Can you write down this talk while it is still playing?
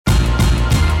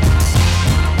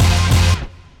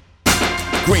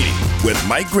Greeny with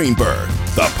Mike Greenberg,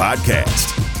 the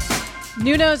podcast.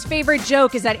 Nuno's favorite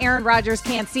joke is that Aaron Rodgers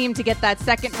can't seem to get that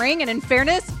second ring, and in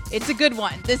fairness, it's a good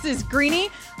one. This is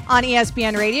Greeny on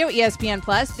ESPN Radio, ESPN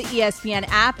Plus, the ESPN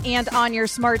app, and on your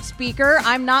smart speaker.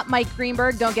 I'm not Mike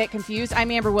Greenberg. Don't get confused. I'm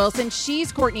Amber Wilson.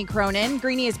 She's Courtney Cronin.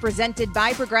 Greeny is presented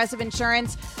by Progressive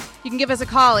Insurance. You can give us a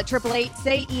call at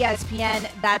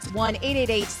 888-SAY-ESPN. That's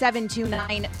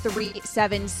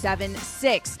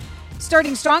 1-888-729-3776.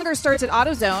 Starting Stronger starts at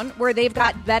AutoZone, where they've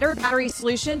got better battery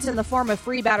solutions in the form of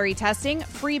free battery testing,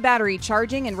 free battery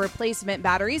charging, and replacement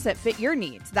batteries that fit your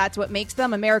needs. That's what makes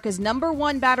them America's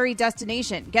 #1 battery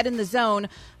destination. Get in the zone,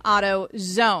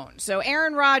 AutoZone. So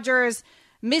Aaron Rodgers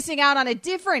missing out on a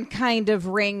different kind of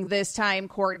ring this time,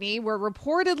 Courtney, where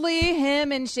reportedly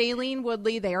him and Shailene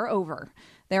Woodley, they are over.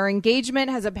 Their engagement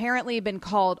has apparently been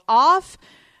called off.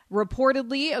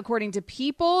 Reportedly, according to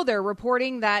People, they're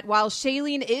reporting that while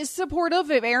Shailene is supportive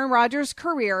of Aaron Rodgers'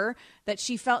 career, that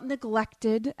she felt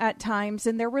neglected at times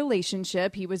in their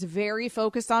relationship. He was very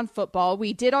focused on football.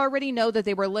 We did already know that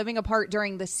they were living apart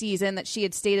during the season, that she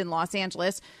had stayed in Los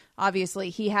Angeles. Obviously,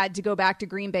 he had to go back to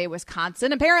Green Bay,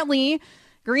 Wisconsin. Apparently,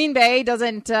 Green Bay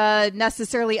doesn't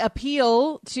necessarily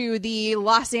appeal to the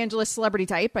Los Angeles celebrity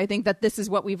type. I think that this is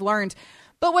what we've learned.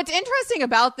 But what's interesting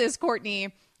about this,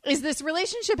 Courtney, is this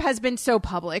relationship has been so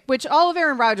public, which all of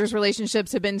Aaron Rodgers'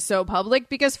 relationships have been so public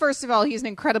because, first of all, he's an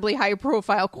incredibly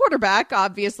high-profile quarterback,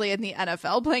 obviously, in the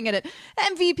NFL, playing at an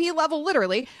MVP level,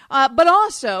 literally, but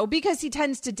also because he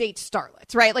tends to date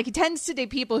starlets, right? Like, he tends to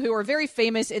date people who are very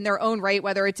famous in their own right,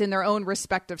 whether it's in their own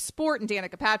respective sport, and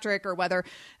Danica Patrick, or whether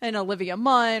in Olivia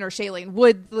Munn or Shailene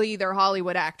Woodley, they're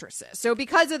Hollywood actresses. So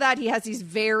because of that, he has these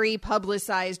very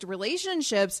publicized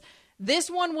relationships.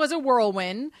 This one was a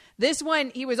whirlwind. This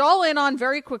one, he was all in on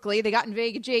very quickly. They got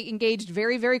engaged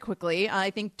very, very quickly.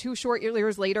 I think 2 short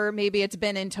years later, maybe it's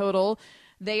been in total.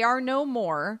 They are no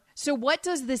more. So what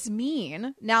does this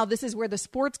mean? Now, this is where the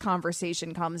sports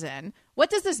conversation comes in. What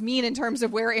does this mean in terms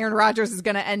of where Aaron Rodgers is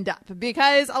going to end up?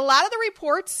 Because a lot of the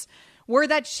reports were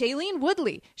that Shailene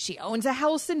Woodley, she owns a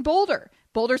house in Boulder.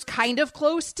 Boulder's kind of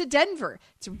close to Denver.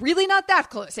 It's really not that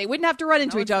close. They wouldn't have to run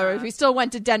into each other if we still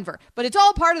went to Denver. But it's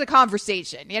all part of the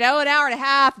conversation. You know, an hour and a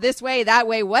half, this way, that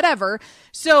way, whatever.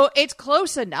 So it's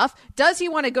close enough. Does he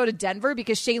want to go to Denver?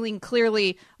 Because Shailene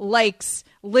clearly likes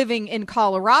living in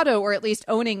Colorado, or at least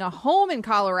owning a home in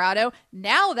Colorado.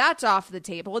 Now that's off the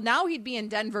table. Now he'd be in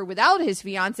Denver without his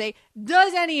fiance.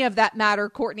 Does any of that matter,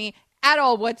 Courtney, at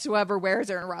all whatsoever? Where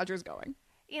is Aaron Rodgers going?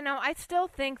 You know, I still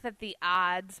think that the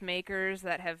odds makers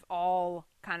that have all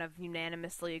kind of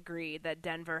unanimously agreed that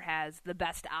Denver has the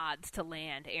best odds to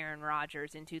land Aaron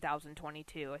Rodgers in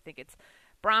 2022. I think it's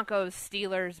Broncos,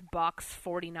 Steelers, Bucks,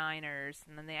 49ers,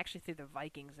 and then they actually threw the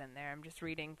Vikings in there. I'm just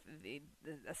reading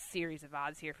a series of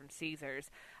odds here from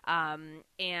Caesars.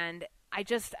 And I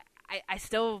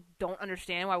still don't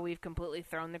understand why we've completely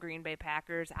thrown the Green Bay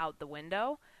Packers out the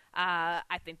window.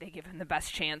 I think they give him the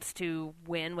best chance to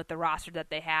win with the roster that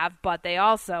they have. But they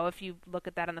also, if you look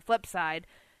at that on the flip side,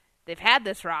 they've had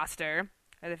this roster,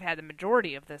 or they've had the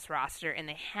majority of this roster, and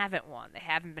they haven't won. They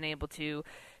haven't been able to.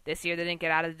 This year they didn't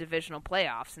get out of the divisional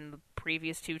playoffs. And the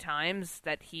previous 2 times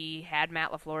that he had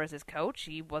Matt LaFleur as his coach,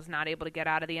 he was not able to get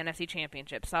out of the NFC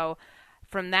Championship. So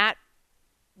from that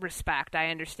respect, I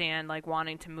understand like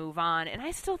wanting to move on. And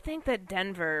I still think that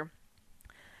Denver,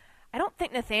 I don't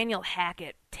think Nathaniel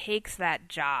Hackett takes that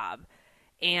job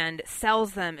and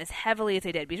sells them as heavily as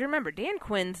they did. Because remember, Dan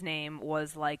Quinn's name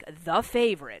was like the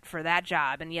favorite for that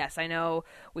job. And yes, I know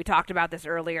we talked about this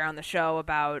earlier on the show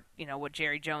about, you know, what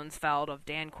Jerry Jones felt of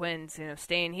Dan Quinn's, you know,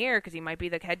 staying here because he might be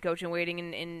the head coach in waiting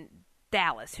in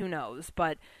Dallas. Who knows?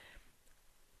 But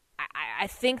I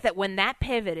think that when that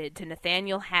pivoted to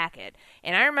Nathaniel Hackett,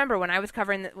 and I remember when I was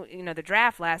covering the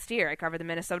draft last year, I covered the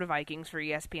Minnesota Vikings for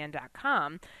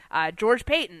ESPN.com. George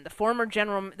Payton, the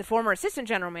former assistant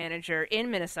general manager in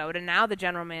Minnesota, now the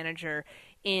general manager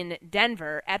in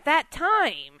Denver. At that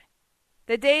time,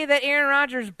 the day that Aaron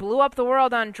Rodgers blew up the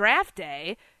world on draft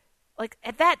day, like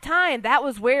at that time, that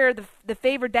was where the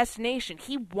favored destination.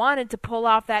 He wanted to pull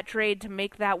off that trade to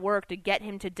make that work, to get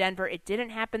him to Denver. It didn't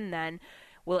happen then.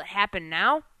 Will it happen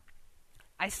now?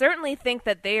 I certainly think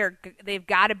that they've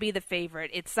got to be the favorite.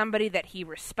 It's somebody that he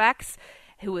respects,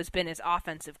 who has been his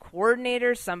offensive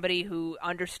coordinator, somebody who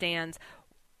understands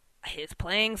his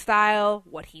playing style,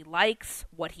 what he likes,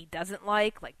 what he doesn't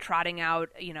like trotting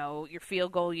out, your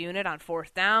field goal unit on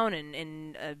 4th down and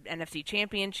in an NFC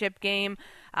Championship game,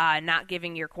 not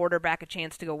giving your quarterback a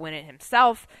chance to go win it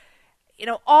himself.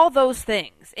 All those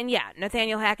things. And yeah,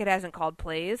 Nathaniel Hackett hasn't called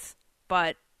plays,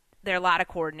 but there are a lot of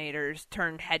coordinators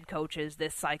turned head coaches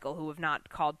this cycle who have not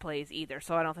called plays either,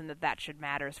 so I don't think that should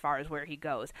matter as far as where he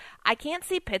goes. I can't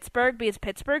see Pittsburgh because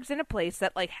Pittsburgh's in a place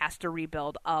that has to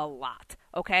rebuild a lot,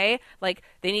 okay?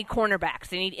 They need cornerbacks,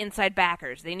 they need inside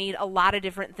backers, they need a lot of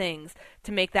different things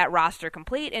to make that roster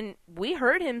complete, and we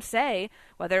heard him say,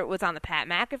 whether it was on the Pat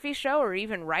McAfee show or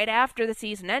even right after the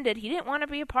season ended, he didn't want to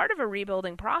be a part of a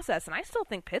rebuilding process, and I still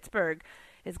think Pittsburgh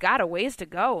has got a ways to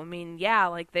go. I mean,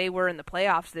 yeah, they were in the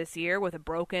playoffs this year with a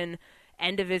broken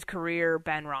end of his career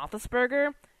Ben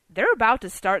Roethlisberger. They're about to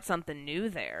start something new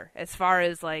there as far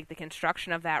as the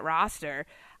construction of that roster.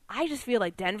 I just feel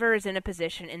like Denver is in a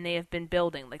position, and they have been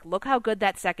building. Look how good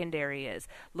that secondary is.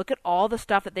 Look at all the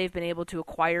stuff that they've been able to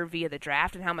acquire via the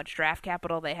draft and how much draft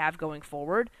capital they have going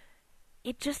forward.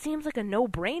 It just seems like a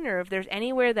no-brainer if there's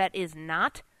anywhere that is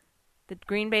not the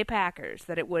Green Bay Packers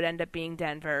that it would end up being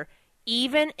Denver,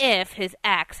 even if his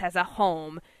ex has a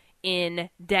home in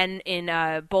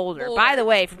Boulder. By the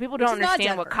way, for people who don't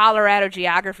understand what Colorado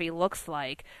geography looks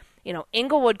like,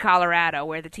 Inglewood, Colorado,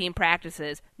 where the team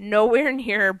practices, nowhere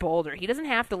near Boulder. He doesn't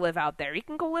have to live out there. He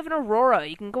can go live in Aurora.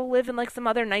 He can go live in some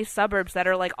other nice suburbs that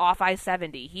are off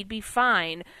I-70. He'd be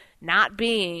fine not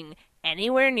being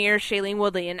anywhere near Shailene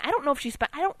Woodley. And I don't know if she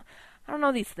spent. I don't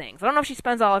know these things. I don't know if she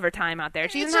spends all of her time out there.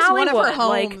 She's in Hollywood. One of her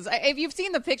homes. If you've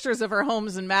seen the pictures of her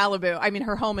homes in Malibu,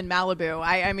 her home in Malibu,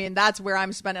 I mean, that's where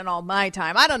I'm spending all my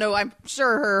time. I don't know. I'm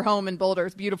sure her home in Boulder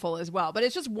is beautiful as well, but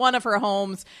it's just one of her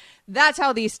homes. That's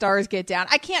how these stars get down.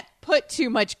 I can't put too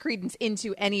much credence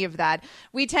into any of that.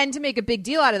 We tend to make a big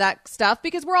deal out of that stuff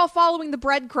because we're all following the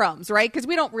breadcrumbs, right? Because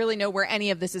we don't really know where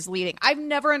any of this is leading. I've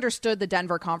never understood the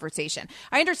Denver conversation.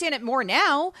 I understand it more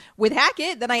now with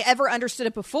Hackett than I ever understood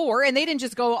it before. And they didn't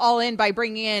just go all in by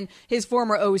bringing in his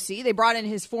former OC. They brought in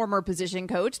his former position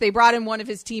coach. They brought in one of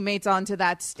his teammates onto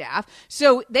that staff.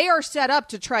 So they are set up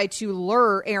to try to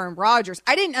lure Aaron Rodgers.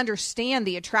 I didn't understand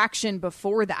the attraction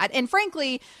before that. And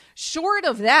frankly, short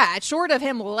of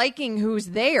him liking who's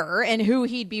there and who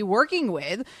he'd be working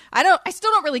with, I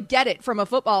still don't really get it from a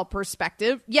football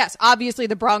perspective. Yes, obviously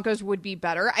the Broncos would be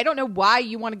better. I don't know why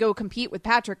you want to go compete with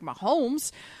Patrick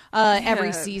Mahomes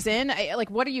every season.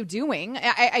 What are you doing?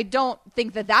 I don't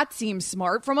think that seems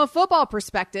smart. From a football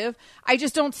perspective, I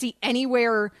just don't see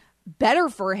anywhere better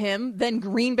for him than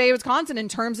Green Bay, Wisconsin in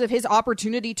terms of his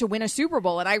opportunity to win a Super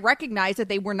Bowl. And I recognize that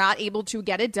they were not able to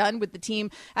get it done with the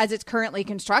team as it's currently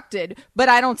constructed, but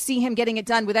I don't see him getting it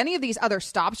done with any of these other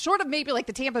stops, short of maybe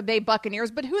the Tampa Bay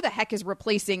Buccaneers. But who the heck is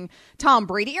replacing Tom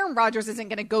Brady? Aaron Rodgers isn't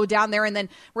going to go down there and then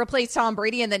replace Tom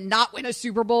Brady and then not win a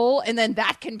Super Bowl. And then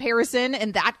that comparison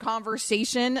and that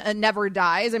conversation never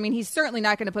dies. I mean, he's certainly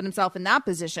not going to put himself in that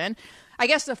position. I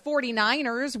guess the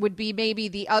 49ers would be maybe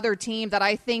the other team that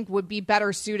I think would be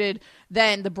better suited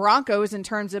than the Broncos in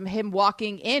terms of him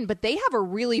walking in, but they have a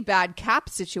really bad cap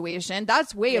situation.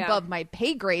 That's way above my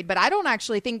pay grade, but I don't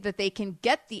actually think that they can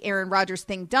get the Aaron Rodgers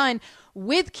thing done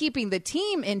with keeping the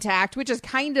team intact, which is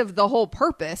kind of the whole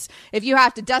purpose. If you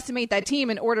have to decimate that team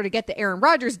in order to get the Aaron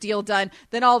Rodgers deal done,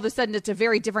 then all of a sudden it's a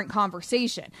very different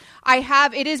conversation.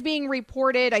 It is being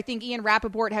reported, I think Ian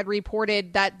Rappaport had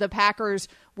reported that the Packers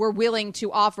were willing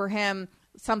to offer him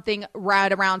something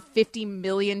right around $50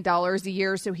 million a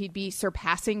year, so he'd be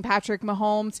surpassing Patrick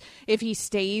Mahomes if he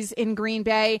stays in Green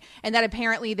Bay, and that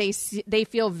apparently they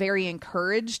feel very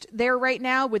encouraged there right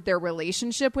now with their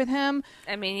relationship with him.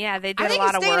 I mean, yeah, they did a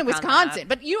lot of work in Wisconsin,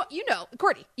 but you know,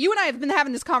 Courtney, you and I have been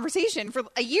having this conversation for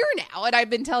a year now, and I've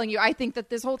been telling you, I think that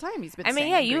this whole time he's been. I mean,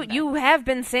 yeah, you have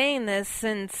been saying this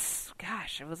since,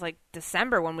 gosh, it was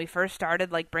December when we first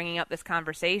started bringing up this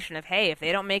conversation of, hey, if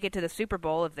they don't make it to the Super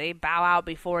Bowl, if they bow out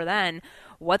before then,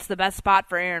 what's the best spot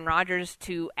for Aaron Rodgers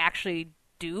to actually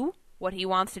do what he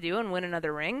wants to do and win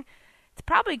another ring? It's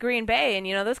probably Green Bay.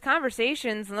 And, those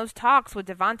conversations and those talks with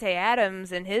Davante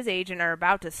Adams and his agent are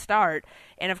about to start.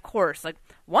 And, of course,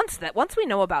 once we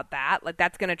know about that,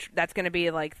 that's gonna be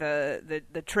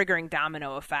the triggering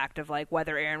domino effect of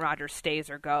whether Aaron Rodgers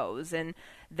stays or goes. And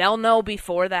they'll know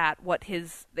before that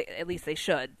at least they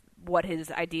should, what his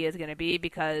idea is going to be,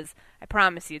 because I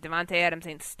promise you, Davante Adams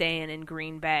ain't staying in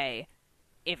Green Bay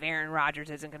if Aaron Rodgers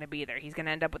isn't going to be there. He's going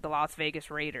to end up with the Las Vegas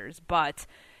Raiders. But,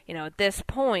 at this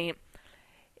point,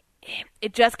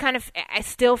 it just kind of, I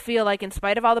still feel in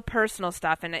spite of all the personal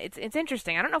stuff, and it's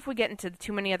interesting. I don't know if we get into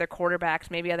too many other quarterbacks,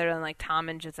 maybe other than Tom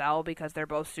and Giselle, because they're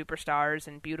both superstars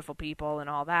and beautiful people and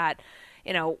all that.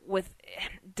 With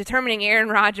determining Aaron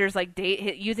Rodgers,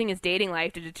 using his dating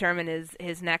life to determine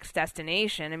his next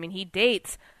destination. I mean, he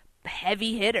dates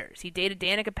heavy hitters. He dated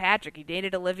Danica Patrick. He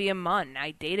dated Olivia Munn. Now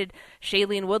he dated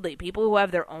Shailene Woodley. People who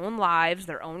have their own lives,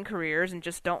 their own careers, and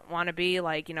just don't want to be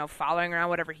following around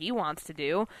whatever he wants to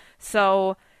do.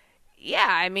 So, yeah,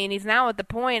 I mean, he's now at the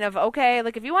point of, okay,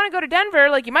 if you want to go to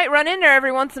Denver, you might run in there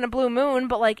every once in a blue moon,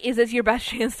 but, is this your best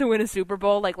chance to win a Super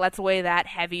Bowl? Let's weigh that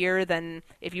heavier than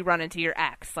if you run into your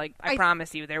ex. I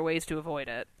promise you, there are ways to avoid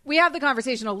it. We have the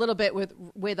conversation a little bit with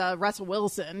Russell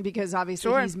Wilson, because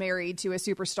obviously he's married to a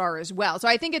superstar as well. So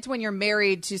I think it's when you're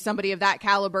married to somebody of that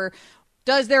caliber,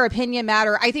 does their opinion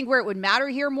matter? I think where it would matter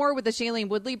here more with the Shailene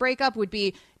Woodley breakup would be,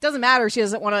 it doesn't matter. She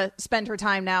doesn't want to spend her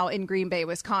time now in Green Bay,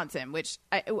 Wisconsin, which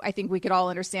I think we could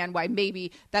all understand why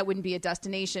maybe that wouldn't be a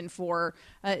destination for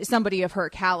somebody of her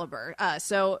caliber.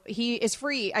 So he is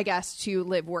free, I guess, to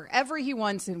live wherever he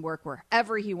wants and work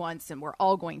wherever he wants. And we're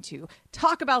all going to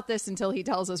talk about this until he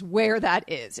tells us where that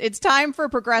is. It's time for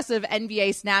Progressive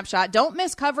NBA Snapshot. Don't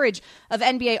miss coverage of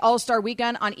NBA All-Star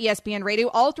Weekend on ESPN Radio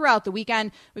all throughout the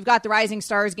weekend. We've got the Rising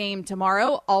Stars game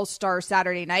tomorrow, All-Star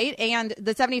Saturday night, and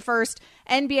the 71st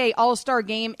NBA All-Star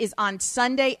Game is on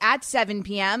Sunday at 7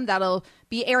 p.m. That'll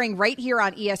be airing right here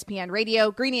on ESPN Radio.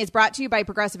 Greeny is brought to you by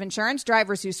Progressive Insurance.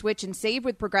 Drivers who switch and save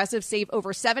with Progressive save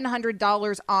over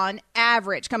 $700 on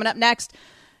average. Coming up next,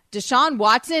 Deshaun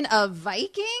Watson, a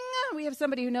Viking. We have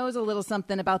somebody who knows a little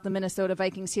something about the Minnesota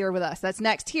Vikings here with us. That's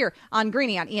next here on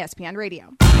Greeny on ESPN Radio.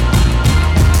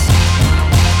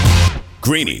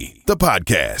 Greeny, the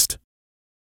podcast.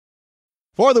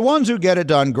 For the ones who get it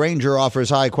done, Grainger offers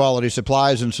high-quality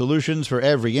supplies and solutions for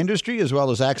every industry, as well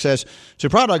as access to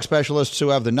product specialists who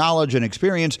have the knowledge and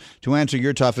experience to answer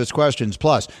your toughest questions.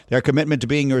 Plus, their commitment to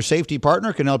being your safety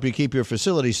partner can help you keep your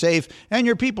facility safe and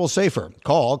your people safer.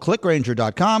 Call,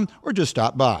 clickgrainger.com, or just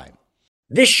stop by.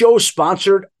 This show is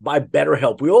sponsored by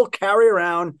BetterHelp. We all carry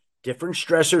around different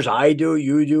stressors. I do,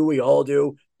 you do, we all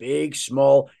do, big,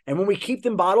 small. And when we keep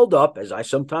them bottled up, as I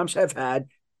sometimes have had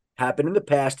happen in the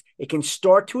past, it can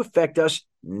start to affect us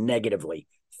negatively.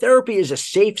 Therapy is a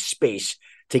safe space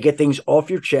to get things off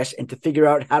your chest and to figure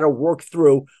out how to work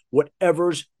through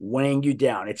whatever's weighing you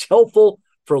down. It's helpful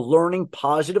for learning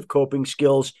positive coping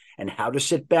skills and how to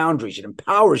set boundaries. It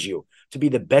empowers you to be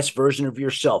the best version of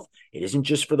yourself. It isn't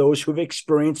just for those who've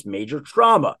experienced major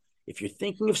trauma. If you're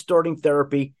thinking of starting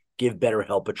therapy, give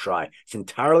BetterHelp a try. It's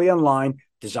entirely online,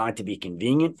 designed to be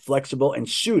convenient, flexible, and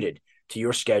suited to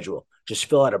your schedule. Just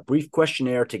fill out a brief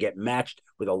questionnaire to get matched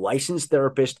with a licensed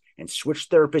therapist and switch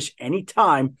therapists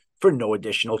anytime for no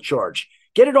additional charge.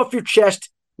 Get it off your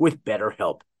chest with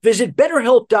BetterHelp. Visit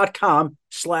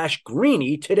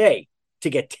BetterHelp.com/Greeny today to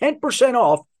get 10%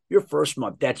 off your first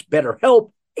month. That's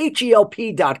BetterHelp,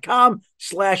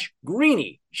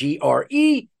 HELP.com/Greeny,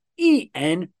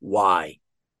 GREENY.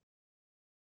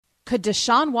 Could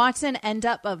Deshaun Watson end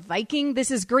up a Viking? This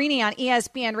is Greeny on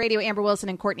ESPN Radio. Amber Wilson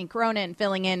and Courtney Cronin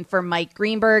filling in for Mike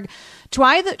Greenberg.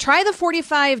 Try the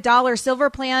 $45 silver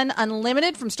plan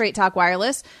unlimited from Straight Talk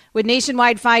Wireless with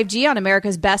nationwide 5G on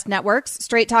America's best networks.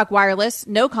 Straight Talk Wireless,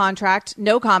 no contract,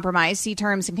 no compromise. See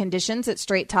terms and conditions at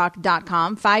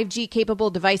straighttalk.com. 5G capable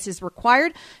devices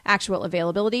required. Actual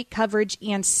availability, coverage,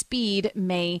 and speed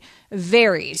may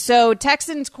vary. So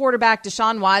Texans quarterback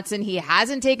Deshaun Watson, he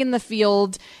hasn't taken the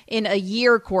field in a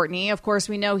year, Courtney. Of course,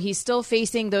 we know he's still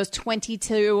facing those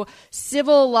 22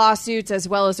 civil lawsuits as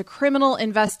well as a criminal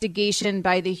investigation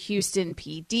by the Houston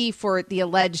PD for the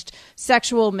alleged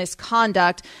sexual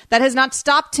misconduct. That has not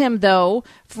stopped him, though,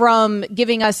 from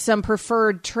giving us some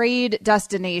preferred trade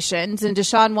destinations. And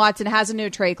Deshaun Watson has a no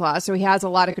trade clause, so he has a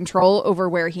lot of control over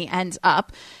where he ends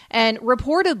up. And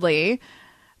reportedly,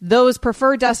 those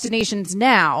preferred destinations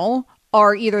now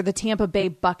are either the Tampa Bay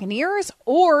Buccaneers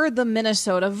or the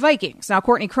Minnesota Vikings. Now,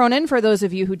 Courtney Cronin, for those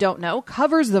of you who don't know,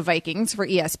 covers the Vikings for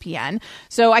ESPN.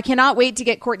 So I cannot wait to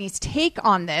get Courtney's take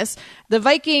on this. The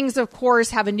Vikings, of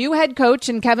course, have a new head coach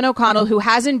in Kevin O'Connell who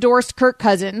has endorsed Kirk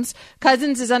Cousins.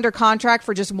 Cousins is under contract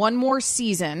for just one more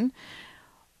season.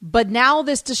 But now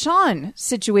this Deshaun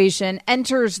situation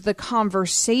enters the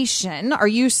conversation. Are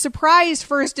you surprised,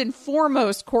 first and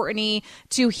foremost, Courtney,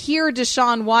 to hear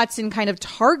Deshaun Watson kind of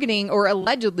targeting, or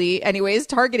allegedly anyways,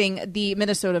 targeting the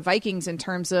Minnesota Vikings in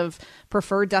terms of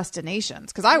preferred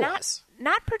destinations? Because I was.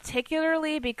 Not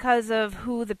particularly because of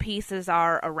who the pieces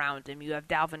are around him. You have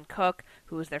Dalvin Cook,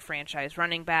 who is their franchise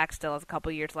running back, still has a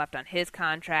couple years left on his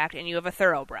contract, and you have a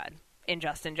thoroughbred in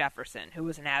Justin Jefferson, who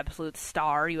was an absolute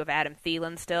star. You have Adam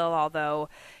Thielen still, although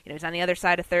he's on the other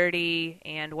side of 30,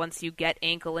 and once you get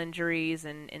ankle injuries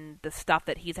and the stuff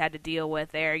that he's had to deal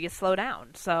with there, you slow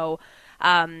down. So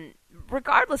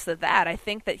regardless of that, I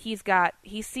think that he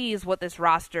sees what this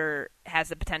roster has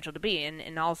the potential to be,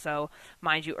 and also,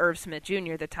 mind you, Irv Smith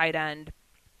Jr., the tight end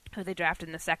who they drafted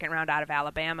in the second round out of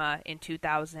Alabama in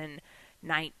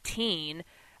 2019.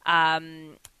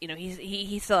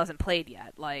 He still hasn't played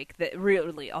yet,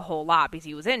 really a whole lot because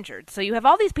he was injured. So you have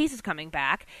all these pieces coming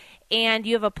back, and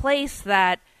you have a place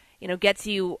that, gets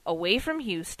you away from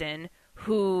Houston,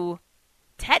 who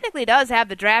technically does have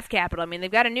the draft capital. I mean,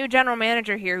 they've got a new general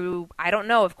manager here who I don't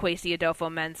know if Kwesi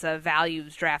Adolfo-Mensah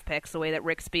values draft picks the way that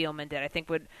Rick Spielman did. I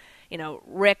think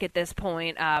Rick at this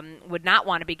point would not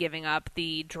want to be giving up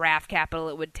the draft capital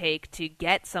it would take to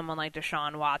get someone like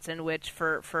Deshaun Watson, which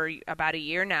for about a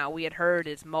year now we had heard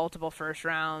is multiple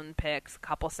first-round picks, a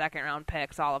couple second-round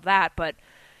picks, all of that. But,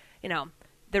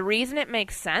 the reason it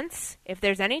makes sense, if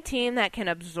there's any team that can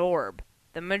absorb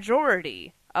the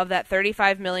majority of that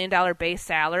 $35 million base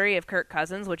salary of Kirk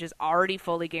Cousins, which is already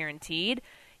fully guaranteed,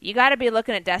 you got to be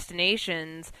looking at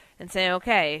destinations and saying,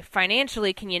 okay,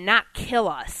 financially, can you not kill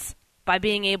us by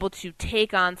being able to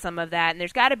take on some of that? And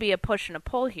there's got to be a push and a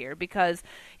pull here because,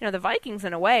 the Vikings,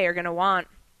 in a way, are going to want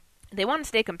to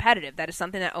stay competitive. That is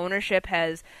something that ownership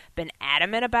has been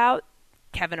adamant about.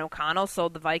 Kevin O'Connell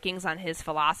sold the Vikings on his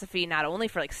philosophy, not only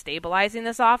for stabilizing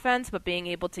this offense, but being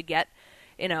able to get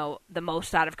the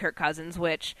most out of Kirk Cousins,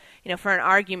 which, for an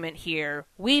argument here,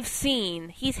 we've seen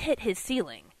he's hit his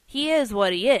ceiling. He is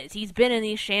what he is. He's been in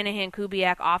these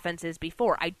Shanahan-Kubiak offenses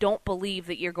before. I don't believe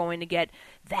that you're going to get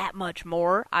that much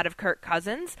more out of Kirk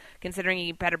Cousins, considering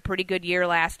he had a pretty good year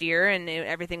last year and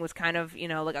everything was kind of,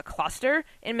 like a cluster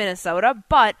in Minnesota.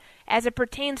 But as it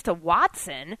pertains to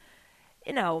Watson,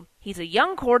 he's a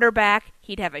young quarterback.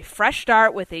 He'd have a fresh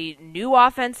start with a new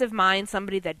offensive mind,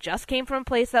 somebody that just came from a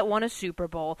place that won a Super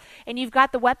Bowl, and you've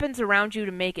got the weapons around you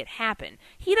to make it happen.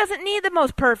 He doesn't need the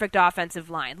most perfect offensive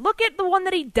line. Look at the one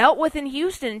that he dealt with in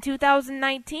Houston in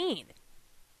 2019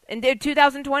 and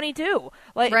 2022,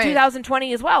 right.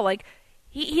 2020 as well.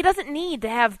 He doesn't need to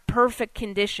have perfect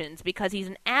conditions because he's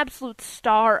an absolute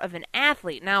star of an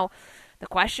athlete. Now, the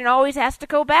question always has to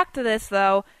go back to this,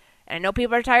 though. And I know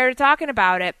people are tired of talking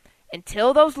about it.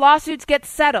 Until those lawsuits get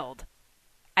settled,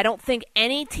 I don't think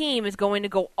any team is going to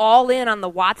go all in on the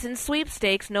Watson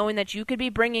sweepstakes, knowing that you could be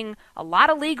bringing a lot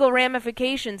of legal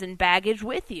ramifications and baggage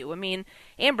with you. I mean,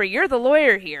 Amber, you're the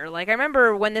lawyer here. I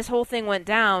remember when this whole thing went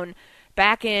down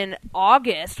back in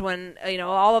August when,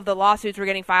 all of the lawsuits were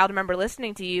getting filed. I remember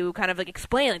listening to you kind of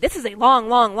explain, this is a long,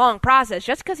 long, long process.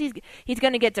 Just because he's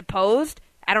going to get deposed,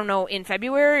 I don't know, in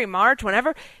February, March,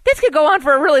 whenever, this could go on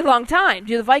for a really long time.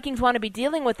 Do the Vikings want to be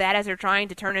dealing with that as they're trying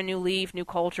to turn a new leaf, new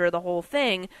culture, the whole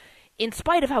thing, in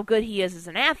spite of how good he is as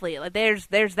an athlete? There's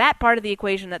that part of the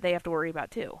equation that they have to worry about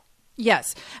too.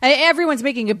 Yes. Everyone's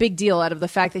making a big deal out of the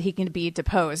fact that he can be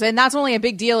deposed. And that's only a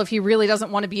big deal if he really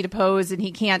doesn't want to be deposed and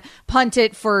he can't punt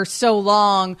it for so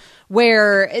long,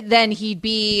 where then he'd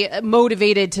be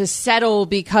motivated to settle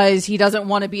because he doesn't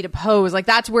want to be deposed.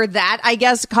 That's where that, I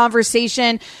guess,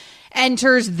 conversation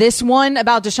enters this one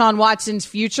about Deshaun Watson's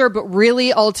future, but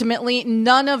really, ultimately,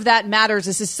 none of that matters.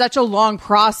 This is such a long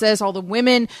process. All the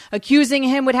women accusing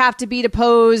him would have to be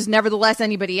deposed. Nevertheless,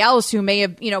 anybody else who may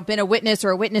have, been a witness or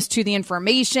a witness to the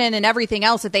information and everything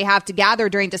else that they have to gather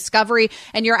during discovery.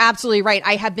 And you're absolutely right.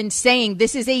 I have been saying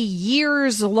this is a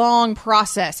years-long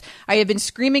process. I have been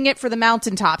screaming it for the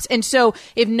mountaintops. And so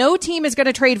if no team is going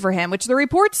to trade for him, which the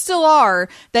reports still are,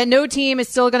 that no team is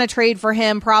still going to trade for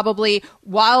him probably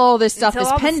while all this stuff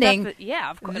is pending,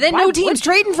 of course. Then no team's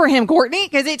trading for him, Courtney,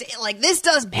 because it's this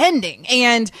does pending.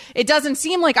 And it doesn't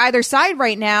seem like either side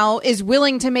right now is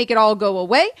willing to make it all go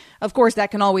away. Of course, that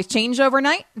can always change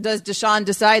overnight. Does Deshaun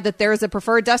decide that there is a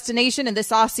preferred destination in this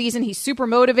offseason? He's super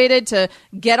motivated to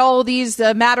get all these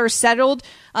matters settled,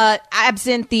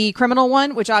 absent the criminal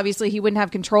one, which obviously he wouldn't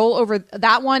have control over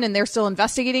that one. And they're still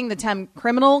investigating the 10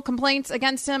 criminal complaints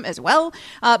against him as well.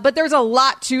 But there's a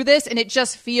lot to this, and it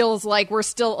just feels like we're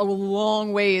still a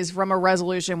long ways from a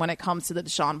resolution when it comes to the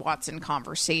Deshaun Watson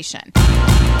conversation.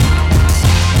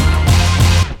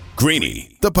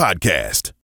 Greeny, the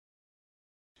podcast.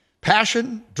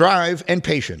 Passion, drive, and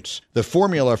patience. The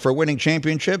formula for winning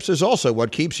championships is also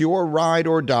what keeps your ride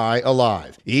or die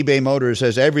alive. eBay Motors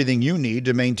has everything you need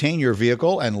to maintain your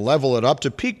vehicle and level it up to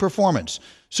peak performance.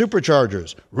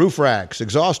 Superchargers, roof racks,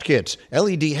 exhaust kits,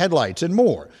 LED headlights, and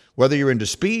more. Whether you're into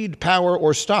speed, power,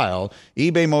 or style,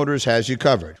 eBay Motors has you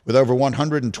covered. With over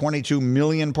 122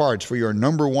 million parts for your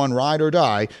number one ride or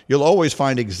die, you'll always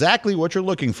find exactly what you're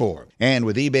looking for. And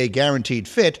with eBay Guaranteed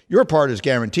Fit, your part is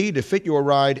guaranteed to fit your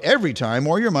ride every time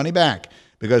or your money back.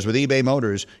 Because with eBay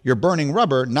Motors, you're burning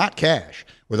rubber, not cash.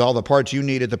 With all the parts you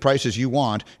need at the prices you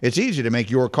want, it's easy to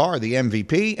make your car the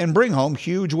MVP and bring home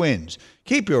huge wins.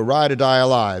 Keep your ride or die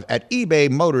alive at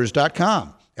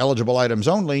ebaymotors.com. Eligible items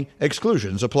only.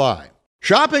 Exclusions apply.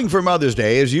 Shopping for Mother's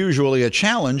Day is usually a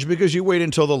challenge because you wait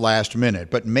until the last minute,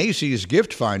 but Macy's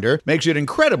Gift Finder makes it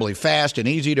incredibly fast and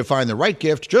easy to find the right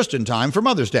gift just in time for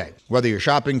Mother's Day. Whether you're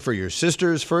shopping for your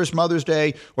sister's first Mother's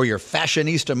Day or your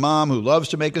fashionista mom who loves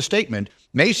to make a statement,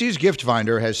 Macy's Gift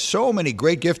Finder has so many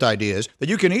great gift ideas that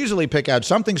you can easily pick out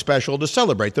something special to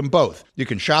celebrate them both. You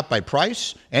can shop by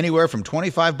price, anywhere from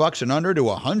 $25 and under to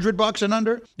 $100 and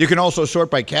under. You can also sort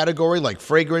by category like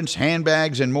fragrance,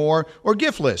 handbags, and more, or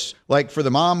gift lists, like for the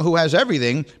mom who has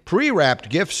everything, pre-wrapped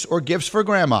gifts or gifts for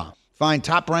grandma. Find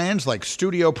top brands like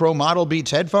Studio Pro Model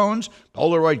Beats headphones,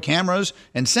 Polaroid cameras,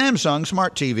 and Samsung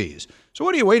smart TVs. So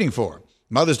what are you waiting for?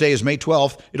 Mother's Day is May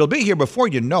 12th. It'll be here before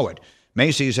you know it.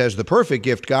 Macy's has the perfect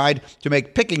gift guide to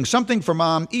make picking something for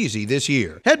mom easy this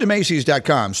year. Head to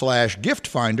Macy's.com/gift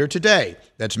finder today.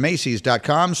 That's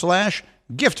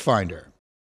Macy's.com/gift finder.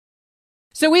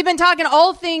 So we've been talking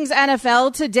all things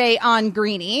NFL today on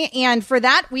Greeny, and for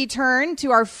that we turn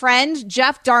to our friend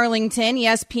Jeff Darlington,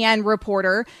 ESPN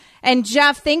reporter. And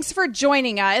Jeff, thanks for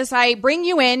joining us. I bring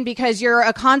you in because you're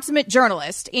a consummate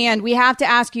journalist, and we have to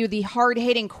ask you the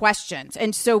hard-hitting questions.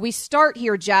 And so we start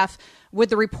here, Jeff, with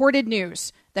the reported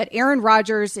news that Aaron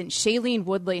Rodgers and Shailene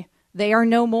Woodley, they are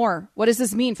no more. What does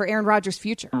this mean for Aaron Rodgers'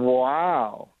 future?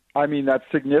 Wow. I mean, that's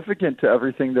significant to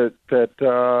everything that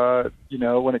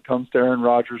when it comes to Aaron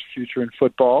Rodgers' future in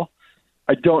football.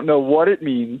 I don't know what it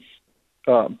means,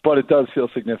 but it does feel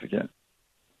significant.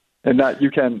 And that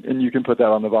you can put that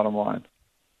on the bottom line.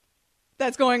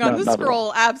 That's going on the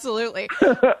scroll, absolutely.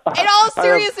 In all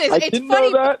seriousness, it's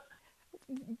funny.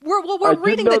 We're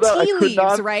reading the tea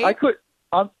leaves, right?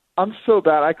 I'm so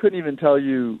bad. I couldn't even tell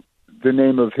you the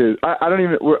name of his. I don't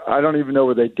even know.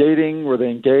 Were they dating? Were they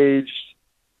engaged?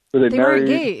 Were they married? Were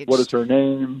engaged. What is her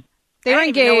name? They were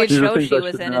engaged. I didn't know what show she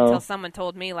was in until someone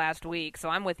told me last week. So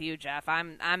I'm with you, Jeff.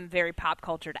 I'm very pop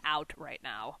cultured out right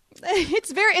now.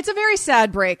 It's a very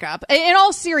sad breakup. In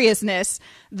all seriousness,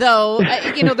 though,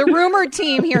 the rumored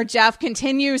team here, Jeff,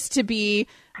 continues to be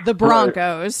the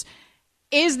Broncos. Right.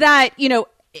 Is that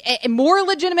more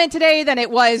legitimate today than it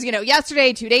was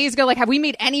yesterday, 2 days ago? Like, have we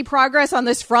made any progress on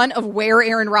this front of where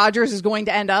Aaron Rodgers is going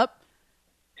to end up?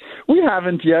 We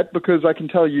haven't yet, because I can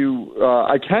tell you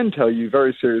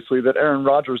very seriously that Aaron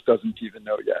Rodgers doesn't even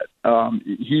know yet.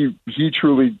 He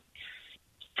truly,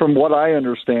 from what I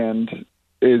understand,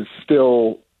 is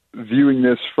still viewing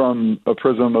this from a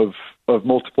prism of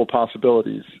multiple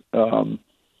possibilities.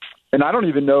 And I don't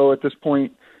even know at this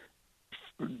point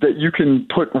that you can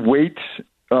put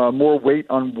more weight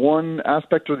on one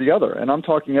aspect or the other. And I'm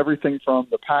talking everything from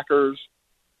the Packers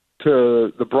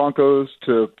to the Broncos,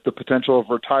 to the potential of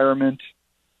retirement,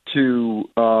 to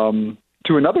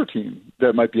another team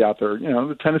that might be out there.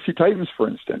 The Tennessee Titans, for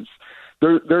instance.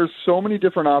 There's so many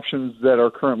different options that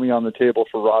are currently on the table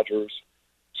for Rodgers.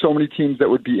 So many teams that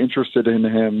would be interested in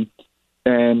him.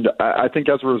 And I think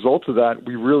as a result of that,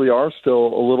 we really are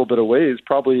still a little bit away,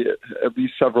 probably at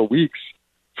least several weeks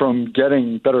from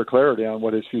getting better clarity on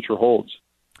what his future holds.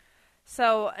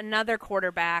 So another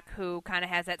quarterback who kind of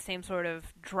has that same sort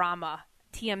of drama,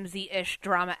 TMZ-ish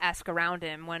drama-esque around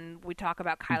him when we talk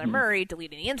about Kyler Murray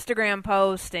deleting the Instagram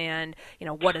post and,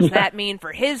 what does that mean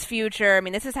for his future? I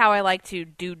mean, this is how I like to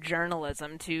do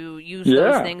journalism, to use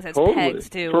those things as pegs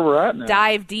to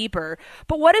dive deeper.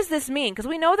 But what does this mean? Because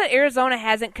we know that Arizona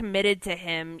hasn't committed to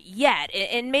him yet,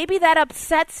 and maybe that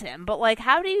upsets him. But,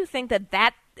 how do you think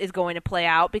that is going to play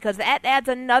out? Because that adds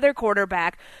another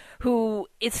quarterback who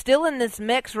is still in this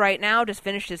mix right now, just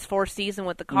finished his fourth season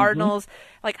with the Cardinals.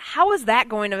 How is that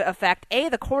going to affect,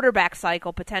 the quarterback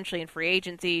cycle, potentially in free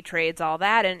agency, trades, all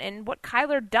that, and what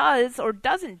Kyler does or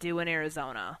doesn't do in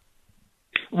Arizona?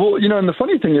 Well, and the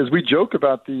funny thing is we joke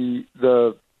about the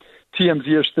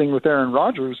TMZ-ish thing with Aaron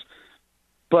Rodgers,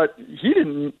 but he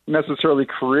didn't necessarily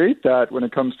create that when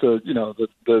it comes to,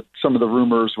 some of the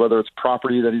rumors, whether it's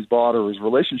property that he's bought or his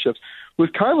relationships.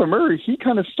 With Kyler Murray, he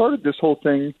kind of started this whole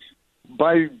thing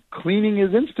by cleaning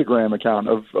his Instagram account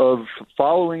of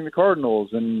following the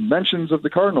Cardinals and mentions of the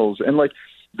Cardinals. And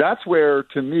that's where,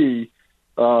 to me,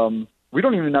 we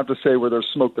don't even have to say where there's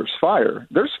smoke, there's fire.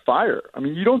 There's fire. I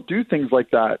mean, you don't do things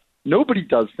like that. Nobody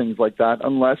does things like that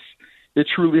unless it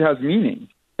truly has meaning.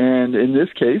 And in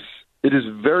this case, it is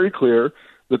very clear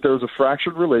that there's a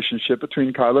fractured relationship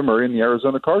between Kyler Murray and the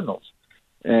Arizona Cardinals.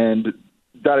 And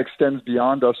that extends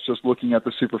beyond us just looking at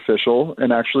the superficial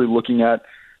and actually looking at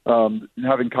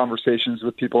having conversations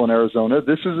with people in Arizona.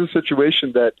 This is a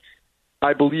situation that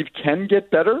I believe can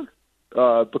get better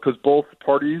because both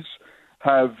parties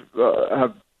have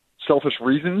selfish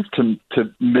reasons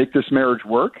to make this marriage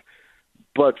work.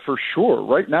 But for sure,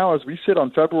 right now, as we sit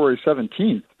on February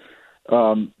 17th,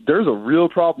 there's a real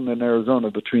problem in Arizona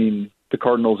between the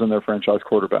Cardinals and their franchise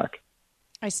quarterback.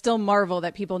 I still marvel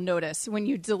that people notice when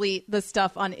you delete the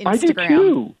stuff on Instagram. I do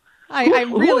too. I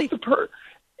really.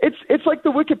 It's like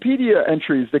the Wikipedia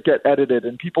entries that get edited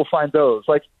and people find those.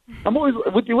 Like, I'm always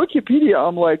with the Wikipedia.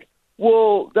 I'm like,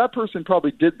 well, that person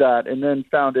probably did that and then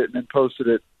found it and then posted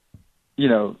it. You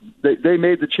know, they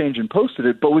made the change and posted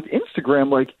it. But with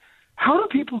Instagram, like, how do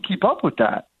people keep up with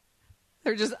that?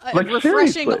 They're just refreshing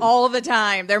seriously. all the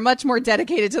time. They're much more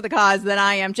dedicated to the cause than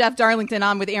I am. Jeff Darlington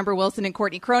on with Amber Wilson and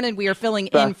Courtney Cronin. We are filling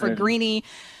in for Greeny.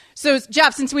 So,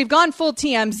 Jeff, since we've gone full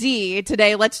TMZ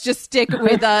today, let's just stick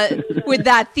with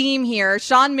that theme here.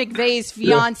 Sean McVay's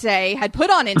fiance had put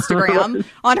on Instagram,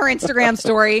 on her Instagram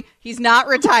story, he's not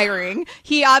retiring.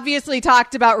 He obviously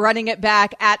talked about running it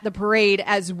back at the parade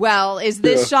as well. Is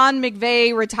this Sean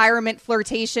McVay retirement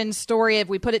flirtation story? Have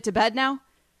we put it to bed now?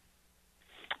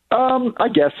 I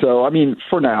guess so. I mean,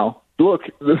 for now. Look,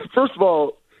 first of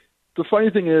all, the funny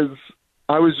thing is,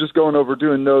 I was just going over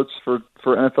doing notes for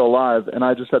NFL Live, and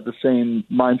I just had the same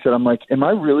mindset. I'm like, am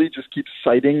I really just keep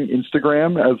citing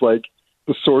Instagram as like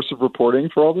the source of reporting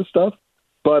for all this stuff?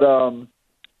 But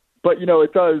you know,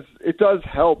 it does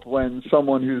help when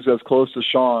someone who's as close to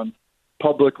Sean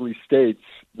publicly states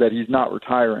that he's not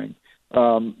retiring,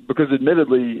 because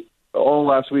admittedly, all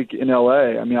last week in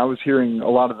LA, I mean, I was hearing a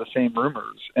lot of the same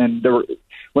rumors, and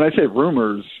when I say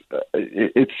rumors,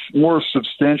 it's more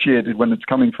substantiated when it's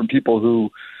coming from people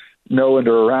who know and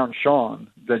are around Sean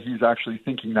that he's actually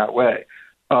thinking that way.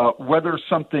 Whether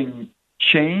something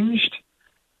changed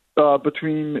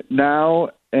between now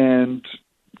and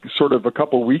sort of a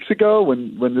couple weeks ago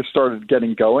when this started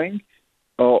getting going,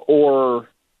 or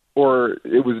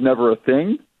it was never a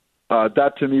thing,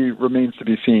 that to me remains to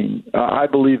be seen. I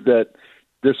believe that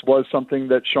this was something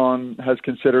that Sean has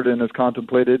considered and has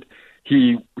contemplated.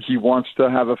 He wants to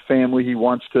have a family. He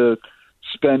wants to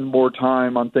spend more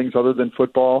time on things other than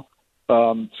football.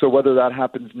 So whether that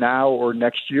happens now or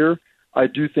next year, I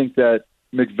do think that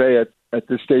McVay at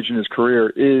this stage in his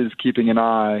career is keeping an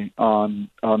eye on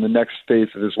the next phase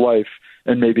of his life,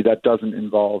 and maybe that doesn't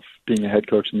involve being a head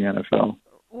coach in the NFL.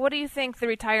 What do you think the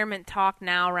retirement talk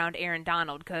now around Aaron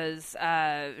Donald? Because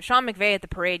Sean McVay at the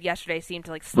parade yesterday seemed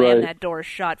to slam that door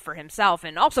shut for himself,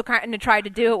 and also kind of tried to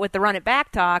do it with the run it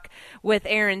back talk with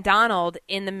Aaron Donald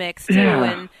in the mix too. Yeah.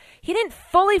 And he didn't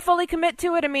fully commit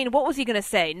to it. I mean, what was he going to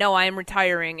say? No, I am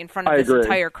retiring in front of this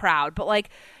entire crowd. But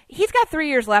he's got 3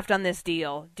 years left on this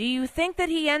deal. Do you think that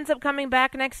he ends up coming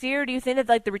back next year? Or do you think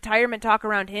that the retirement talk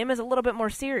around him is a little bit more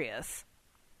serious?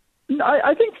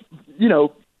 I think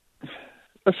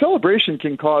a celebration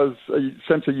can cause a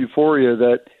sense of euphoria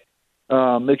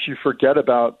that makes you forget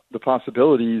about the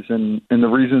possibilities and the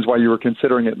reasons why you were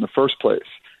considering it in the first place.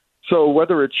 So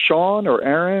whether it's Sean or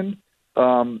Aaron,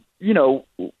 when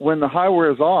the high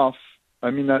wears off, I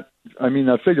mean that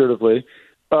figuratively,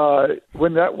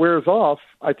 when that wears off,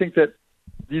 I think that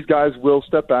these guys will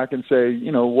step back and say,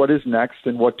 what is next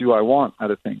and what do I want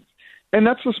out of things? And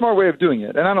that's the smart way of doing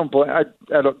it. And I don't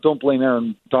blame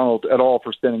Aaron Donald at all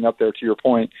for standing up there, to your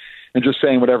point, and just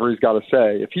saying whatever he's got to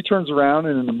say. If he turns around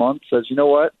and in a month says, you know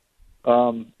what,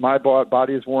 my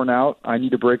body is worn out, I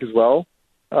need a break as well,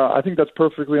 I think that's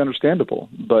perfectly understandable.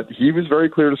 But he was very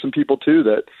clear to some people, too,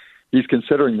 that he's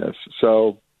considering this.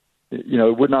 So,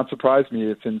 it would not surprise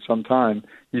me if in some time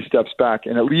he steps back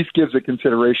and at least gives it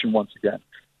consideration once again.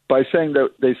 By saying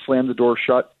that they slammed the door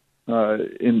shut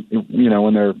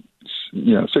when they're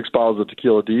 6 bottles of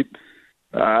tequila deep,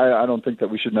 I don't think that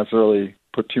we should necessarily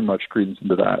put too much credence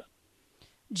into that.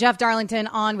 Jeff Darlington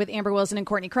on with Amber Wilson and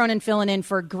Courtney Cronin filling in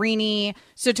for Greeny.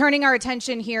 So turning our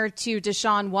attention here to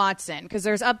Deshaun Watson, because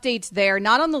there's updates there,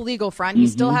 not on the legal front. He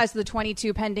still has the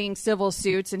 22 pending civil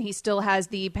suits, and he still has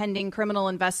the pending criminal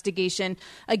investigation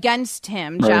against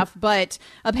him, right, Jeff. But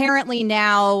apparently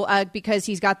now, because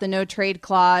he's got the no trade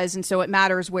clause, and so it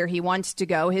matters where he wants to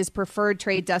go, his preferred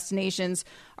trade destinations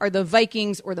are the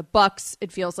Vikings or the Bucks.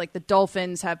 It feels like the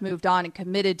Dolphins have moved on and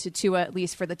committed to Tua, at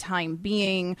least for the time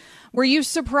being. Were you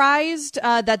surprised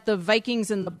that the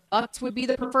Vikings and the Bucks would be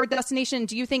the preferred destination?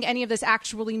 Do you think any of this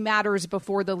actually matters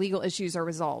before the legal issues are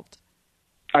resolved?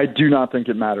 I do not think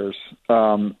it matters.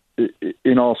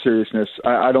 In all seriousness,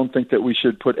 I don't think that we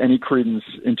should put any credence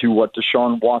into what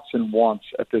Deshaun Watson wants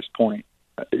at this point.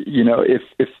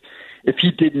 If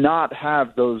he did not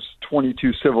have those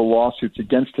 22 civil lawsuits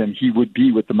against him, he would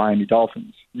be with the Miami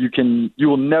Dolphins. You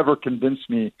will never convince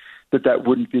me that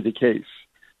wouldn't be the case.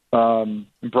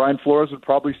 Brian Flores would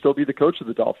probably still be the coach of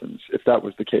the Dolphins if that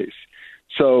was the case.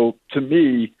 So to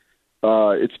me,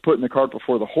 it's putting the cart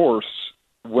before the horse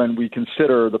when we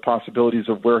consider the possibilities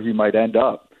of where he might end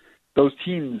up. Those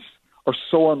teams are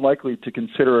so unlikely to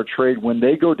consider a trade when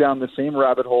they go down the same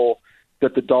rabbit hole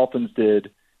that the Dolphins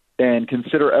did and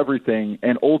consider everything.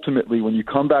 And ultimately, when you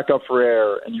come back up for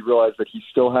air and you realize that he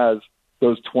still has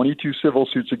those 22 civil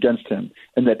suits against him,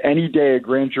 and that any day a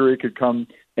grand jury could come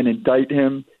and indict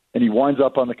him, and he winds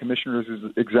up on the commissioner's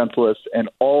exempt list, and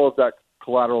all of that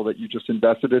collateral that you just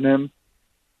invested in him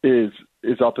is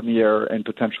up in the air and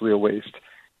potentially a waste.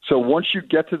 So once you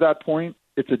get to that point,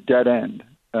 it's a dead end.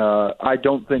 I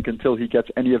don't think until he gets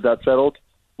any of that settled,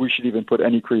 we should even put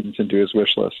any credence into his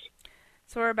wish list.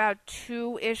 So we're about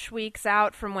 2-ish weeks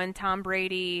out from when Tom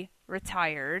Brady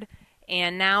retired.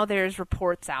 And now there's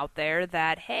reports out there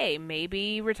that, hey,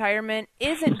 maybe retirement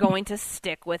isn't going to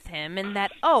stick with him, and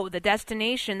that, the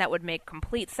destination that would make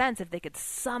complete sense if they could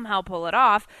somehow pull it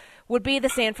off would be the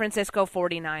San Francisco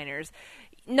 49ers.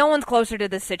 No one's closer to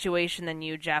this situation than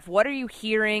you, Jeff. What are you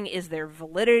hearing? Is there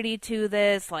validity to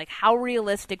this? Like, how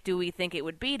realistic do we think it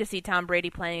would be to see Tom Brady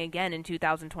playing again in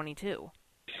 2022?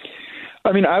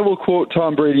 I mean, I will quote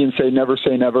Tom Brady and say never,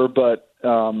 but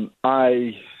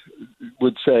I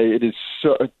would say it is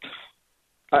so.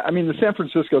 I mean, the San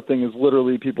Francisco thing is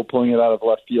literally people pulling it out of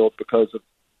left field because of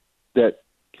that.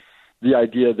 The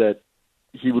idea that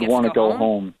he would want to go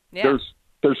home. Yeah.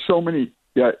 There's so many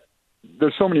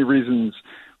reasons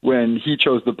when he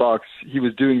chose the Bucs. He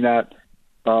was doing that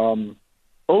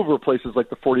over places like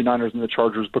the 49ers and the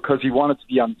Chargers because he wanted to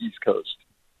be on the East Coast,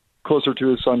 closer to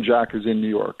his son Jack, who's in New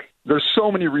York. There's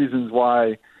so many reasons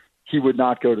why he would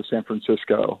not go to San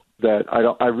Francisco that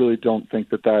I really don't think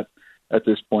that at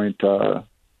this point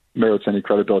merits any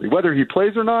credibility. Whether he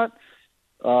plays or not,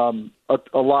 a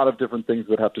lot of different things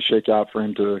would have to shake out for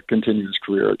him to continue his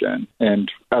career again.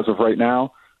 And as of right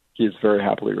now, he is very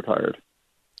happily retired.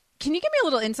 Can you give me a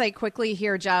little insight quickly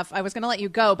here, Jeff? I was going to let you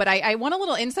go, but I want a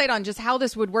little insight on just how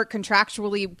this would work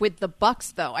contractually with the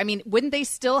Bucs, though. I mean, wouldn't they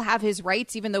still have his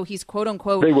rights even though he's quote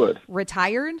unquote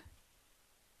retired?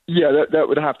 Yeah,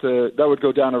 that would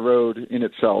go down a road in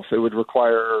itself. It would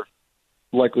require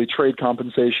likely trade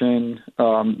compensation.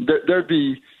 There'd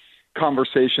be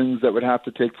conversations that would have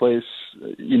to take place.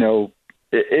 You know,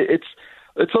 it's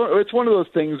one of those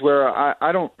things where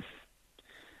I don't.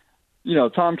 You know,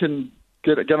 Tom can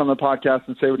get on the podcast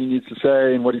and say what he needs to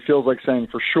say and what he feels like saying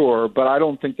for sure, but I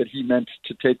don't think that he meant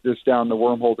to take this down the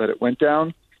wormhole that it went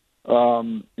down.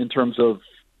 In terms of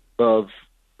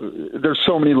there's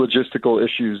so many logistical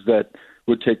issues that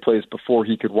would take place before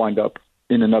he could wind up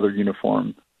in another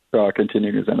uniform,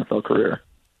 continuing his NFL career.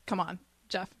 Come on,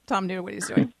 Jeff. Tom knew what he's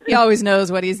doing. He always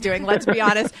knows what he's doing. Let's be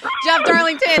honest. Jeff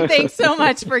Darlington, thanks so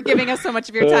much for giving us so much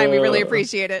of your time. We really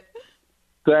appreciate it.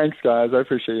 Thanks, guys. I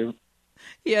appreciate you.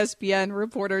 ESPN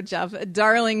reporter Jeff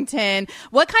Darlington.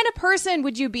 What kind of person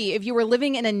would you be if you were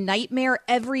living in a nightmare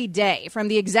every day? From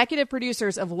the executive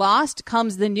producers of Lost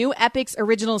comes the new Epix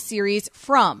original series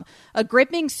From, a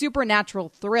gripping supernatural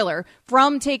thriller.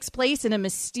 From takes place in a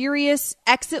mysterious,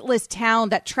 exitless town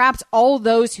that traps all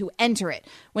those who enter it.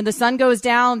 When the sun goes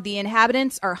down, the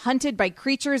inhabitants are hunted by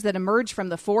creatures that emerge from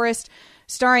the forest.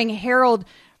 Starring Harold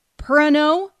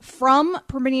Perrineau, From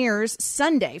premieres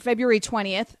Sunday, February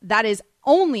 20th. That is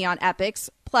only on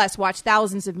Epix. Plus, watch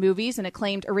thousands of movies and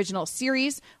acclaimed original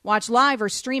series. Watch live or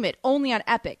stream it only on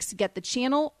Epix. Get the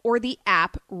channel or the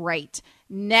app right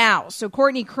now. So,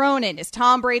 Courtney Cronin, is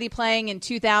Tom Brady playing in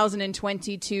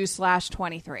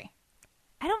 2022/23?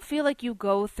 I don't feel like you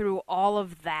go through all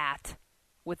of that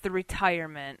with the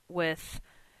retirement, with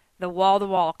the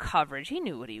wall-to-wall coverage. He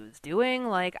knew what he was doing.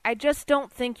 Like, I just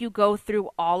don't think you go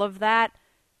through all of that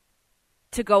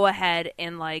to go ahead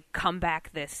and, like, come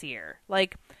back this year.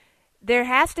 Like, there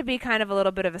has to be kind of a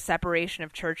little bit of a separation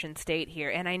of church and state here.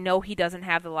 And I know he doesn't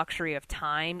have the luxury of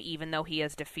time, even though he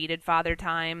has defeated Father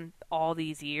Time all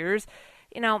these years.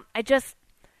 You know,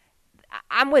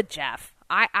 I'm with Jeff.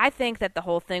 I think that the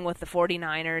whole thing with the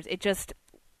 49ers, it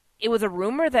is a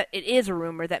rumor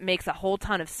that makes a whole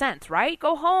ton of sense, right?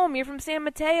 Go home. You're from San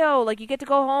Mateo. Like, you get to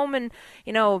go home and,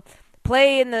 you know,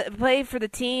 play for the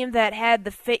team that had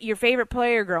your favorite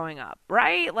player growing up,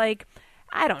 right? Like,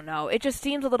 I don't know. It just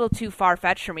seems a little too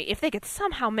far-fetched for me. If they could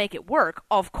somehow make it work,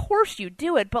 of course you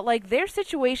do it. But, like, their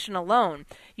situation alone,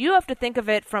 you have to think of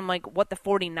it from, like, what the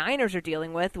 49ers are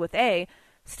dealing with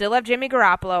still have Jimmy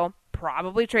Garoppolo,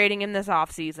 probably trading him this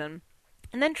offseason.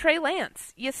 And then Trey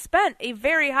Lance. You spent a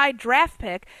very high draft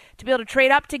pick to be able to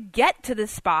trade up to get to this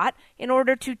spot in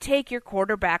order to take your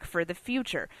quarterback for the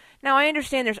future. Now, I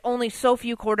understand there's only so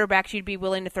few quarterbacks you'd be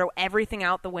willing to throw everything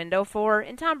out the window for,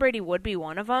 and Tom Brady would be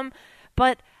one of them.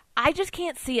 But I just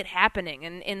can't see it happening.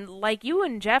 And like you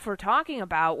and Jeff were talking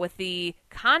about with the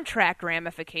contract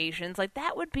ramifications, like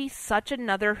that would be such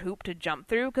another hoop to jump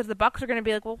through, because the Bucs are going to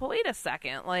be like, well, wait a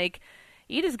second. Like,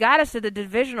 you just got us to the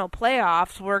divisional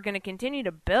playoffs. We're going to continue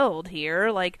to build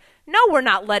here. Like, no, we're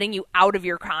not letting you out of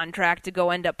your contract to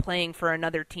go end up playing for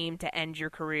another team to end your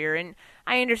career. And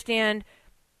I understand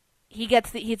he's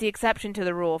the exception to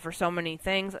the rule for so many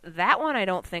things. That one I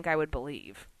don't think I would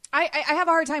believe. I have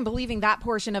a hard time believing that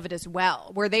portion of it as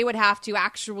well, where they would have to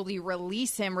actually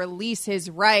release his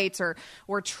rights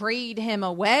or trade him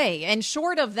away. And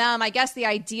short of them, I guess the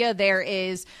idea there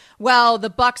is, well, the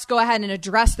Bucs go ahead and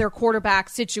address their quarterback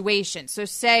situation. So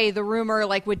say the rumor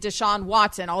like with Deshaun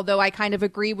Watson, although I kind of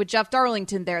agree with Jeff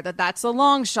Darlington there that that's a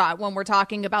long shot when we're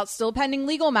talking about still pending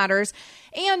legal matters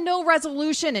and no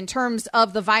resolution in terms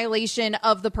of the violation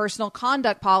of the personal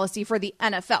conduct policy for the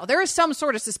NFL. There is some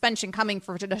sort of suspension coming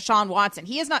for Deshaun Watson.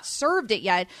 He has not served it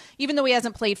yet, even though he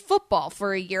hasn't played football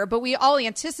for a year, but we all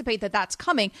anticipate that that's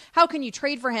coming. How can you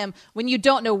trade for him when you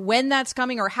don't know when that's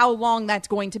coming or how long that's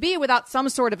going to be without some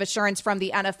sort of assurance from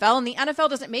the NFL? And the NFL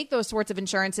doesn't make those sorts of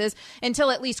insurances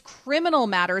until at least criminal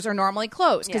matters are normally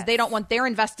closed, because they don't want their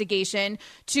investigation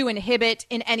to inhibit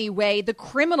in any way the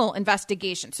criminal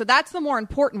investigation. So that's the more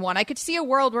important one. I could see a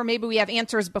world where maybe we have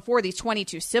answers before these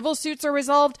 22 civil suits are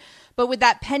resolved, but with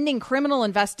that pending criminal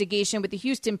investigation with the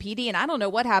Houston PD, and I don't know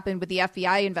what happened with the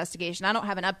FBI investigation. I don't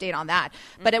have an update on that.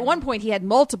 But at one point, he had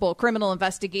multiple criminal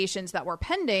investigations that were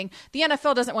pending. The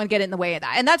NFL doesn't want to get in the way of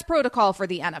that. And that's protocol for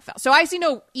the NFL. So I see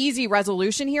no easy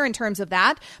resolution here in terms of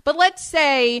that. But let's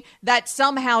say that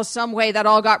somehow, some way that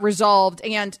all got resolved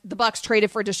and the Bucs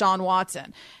traded for Deshaun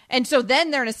Watson. And so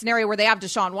then they're in a scenario where they have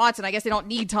Deshaun Watson. I guess they don't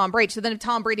need Tom Brady. So then if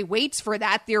Tom Brady waits for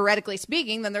that, theoretically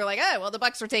speaking, then they're like, oh, well, the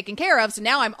Bucs are taken care of. So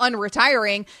now I'm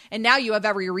unretiring. And now you have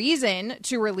every reason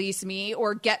to release me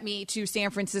or get me to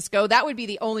San Francisco. That would be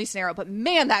the only scenario. But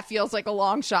man, that feels like a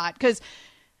long shot, because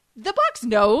the Bucs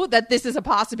know that this is a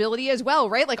possibility as well,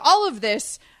 right? Like all of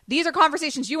this, these are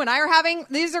conversations you and I are having.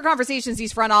 These are conversations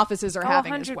these front offices are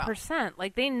having as well. 100%.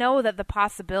 Like they know that the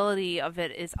possibility of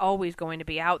it is always going to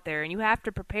be out there, and you have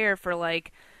to prepare for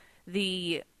like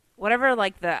the whatever,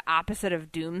 like the opposite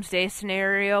of doomsday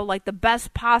scenario, like the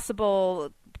best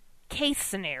possible case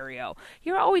scenario.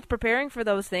 You're always preparing for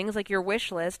those things, like your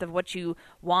wish list of what you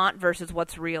want versus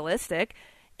what's realistic.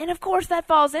 And of course that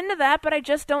falls into that, but I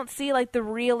just don't see like the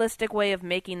realistic way of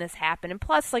making this happen. And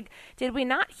plus, like, did we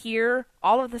not hear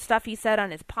all of the stuff he said on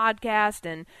his podcast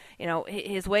and, you know,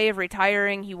 his way of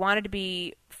retiring? He wanted to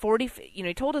be 40, you know,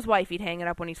 he told his wife he'd hang it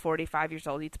up when he's 45 years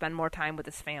old. He'd spend more time with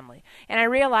his family. And I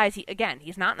realize,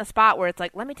 he's not in a spot where it's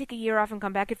like, let me take a year off and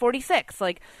come back at 46.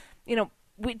 Like, you know,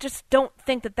 we just don't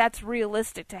think that that's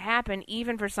realistic to happen,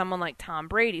 even for someone like Tom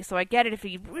Brady. So I get it if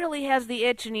he really has the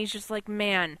itch and he's just like,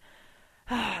 man,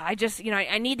 I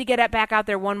need to get back out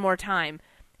there one more time.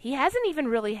 He hasn't even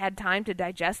really had time to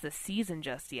digest the season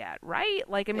just yet, right?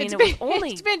 Like, I mean, it's been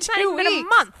a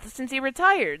month since he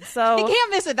retired, so he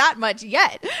can't miss it that much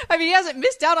yet. I mean, he hasn't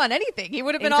missed out on anything. He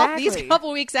would have been off these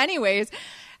couple weeks anyways.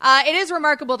 It is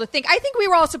remarkable to think. I think we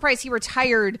were all surprised he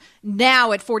retired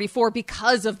now at 44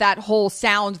 because of that whole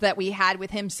sound that we had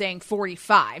with him saying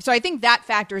 45. So I think that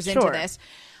factors into this.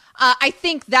 I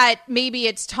think that maybe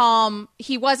it's Tom.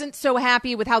 He wasn't so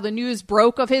happy with how the news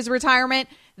broke of his retirement.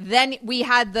 Then we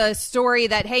had the story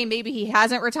that, hey, maybe he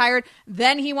hasn't retired.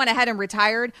 Then he went ahead and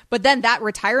retired. But then that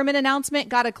retirement announcement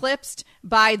got eclipsed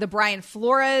by the Brian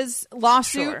Flores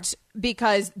lawsuit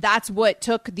because that's what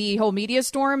took the whole media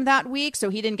storm that week. So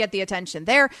he didn't get the attention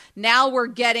there. Now we're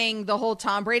getting the whole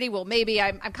Tom Brady. Well, maybe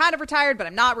I'm kind of retired, but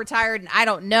I'm not retired. And I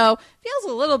don't know.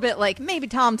 Feels a little bit like maybe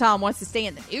Tom wants to stay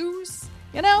in the news.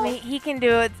 You know, he can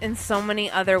do it in so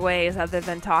many other ways other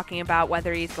than talking about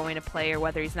whether he's going to play or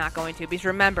whether he's not going to. Because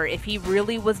remember, if he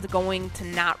really was going to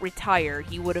not retire,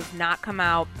 he would have not come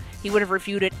out. He would have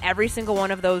refuted every single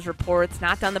one of those reports,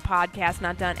 not done the podcast,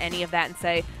 not done any of that, and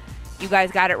say, you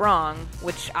guys got it wrong,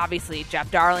 which obviously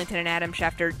Jeff Darlington and Adam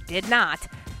Schefter did not,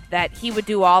 that he would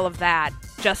do all of that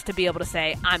just to be able to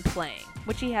say, I'm playing,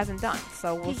 which he hasn't done.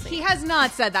 So we'll see. He has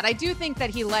not said that. I do think that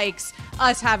he likes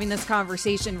us having this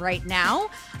conversation right now.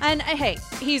 And hey,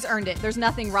 he's earned it. There's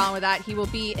nothing wrong with that. He will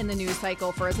be in the news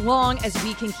cycle for as long as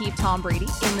we can keep Tom Brady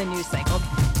in the news cycle.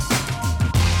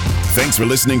 Thanks for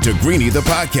listening to Greeny the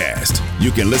podcast.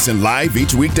 You can listen live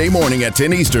each weekday morning at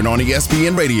 10 Eastern on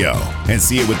ESPN Radio and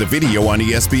see it with the video on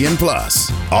ESPN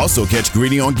Plus. Also catch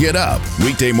Greeny on Get Up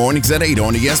weekday mornings at 8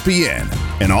 on ESPN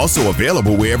and also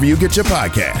available wherever you get your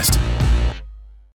podcast.